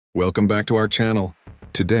Welcome back to our channel.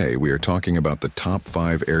 Today we are talking about the top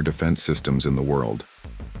 5 air defense systems in the world.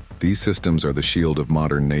 These systems are the shield of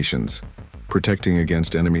modern nations, protecting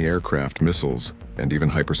against enemy aircraft, missiles, and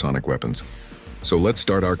even hypersonic weapons. So let's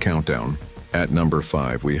start our countdown. At number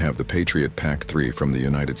 5 we have the Patriot PAC-3 from the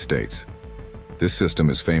United States. This system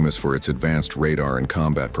is famous for its advanced radar and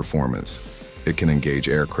combat performance. It can engage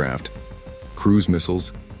aircraft, cruise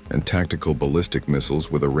missiles, and tactical ballistic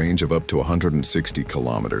missiles with a range of up to 160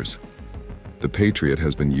 kilometers. The Patriot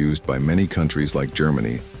has been used by many countries like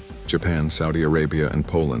Germany, Japan, Saudi Arabia, and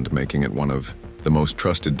Poland, making it one of the most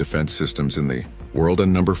trusted defense systems in the world.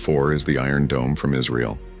 And number 4 is the Iron Dome from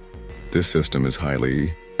Israel. This system is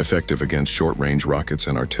highly effective against short-range rockets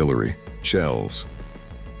and artillery shells.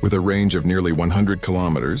 With a range of nearly 100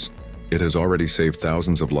 kilometers, it has already saved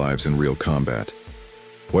thousands of lives in real combat.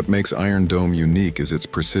 What makes Iron Dome unique is its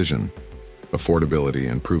precision, affordability,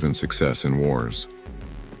 and proven success in wars.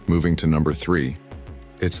 Moving to number 3,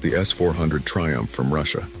 it's the S-400 Triumf from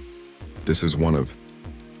Russia. This is one of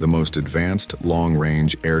the most advanced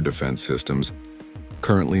long-range air defense systems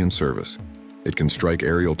currently in service. It can strike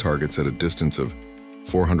aerial targets at a distance of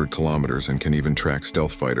 400 kilometers and can even track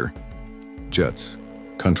stealth fighter jets.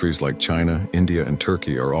 Countries like China, India, and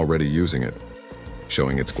Turkey are already using it,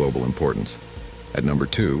 showing its global importance. At number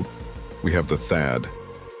 2, we have the THAAD,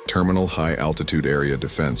 Terminal High Altitude Area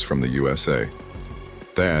Defense from the USA.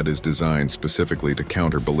 THAAD is designed specifically to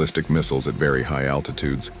counter ballistic missiles at very high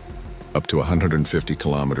altitudes, up to 150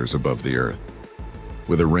 kilometers above the Earth.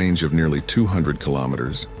 With a range of nearly 200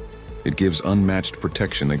 kilometers, it gives unmatched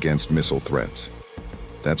protection against missile threats.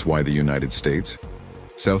 That's why the United States,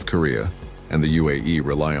 South Korea, and the UAE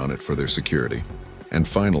rely on it for their security. And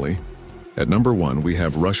finally, at number 1, we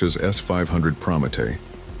have Russia's S-500 Prometey.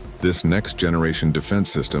 This next-generation defense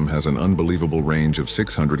system has an unbelievable range of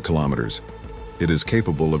 600 kilometers. It is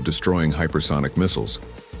capable of destroying hypersonic missiles,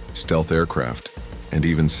 stealth aircraft, and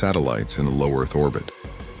even satellites in a low Earth orbit.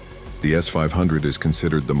 The S-500 is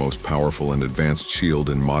considered the most powerful and advanced shield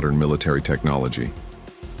in modern military technology,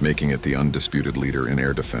 making it the undisputed leader in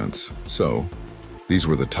air defense. So, these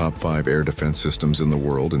were the top 5 air defense systems in the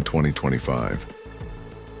world in 2025.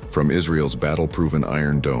 From Israel's battle-proven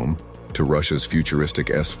Iron Dome to Russia's futuristic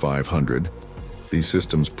S-500, these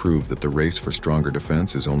systems prove that the race for stronger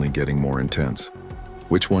defense is only getting more intense.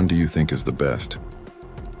 Which one do you think is the best?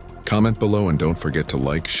 Comment below and don't forget to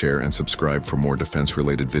like, share, and subscribe for more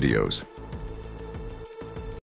defense-related videos.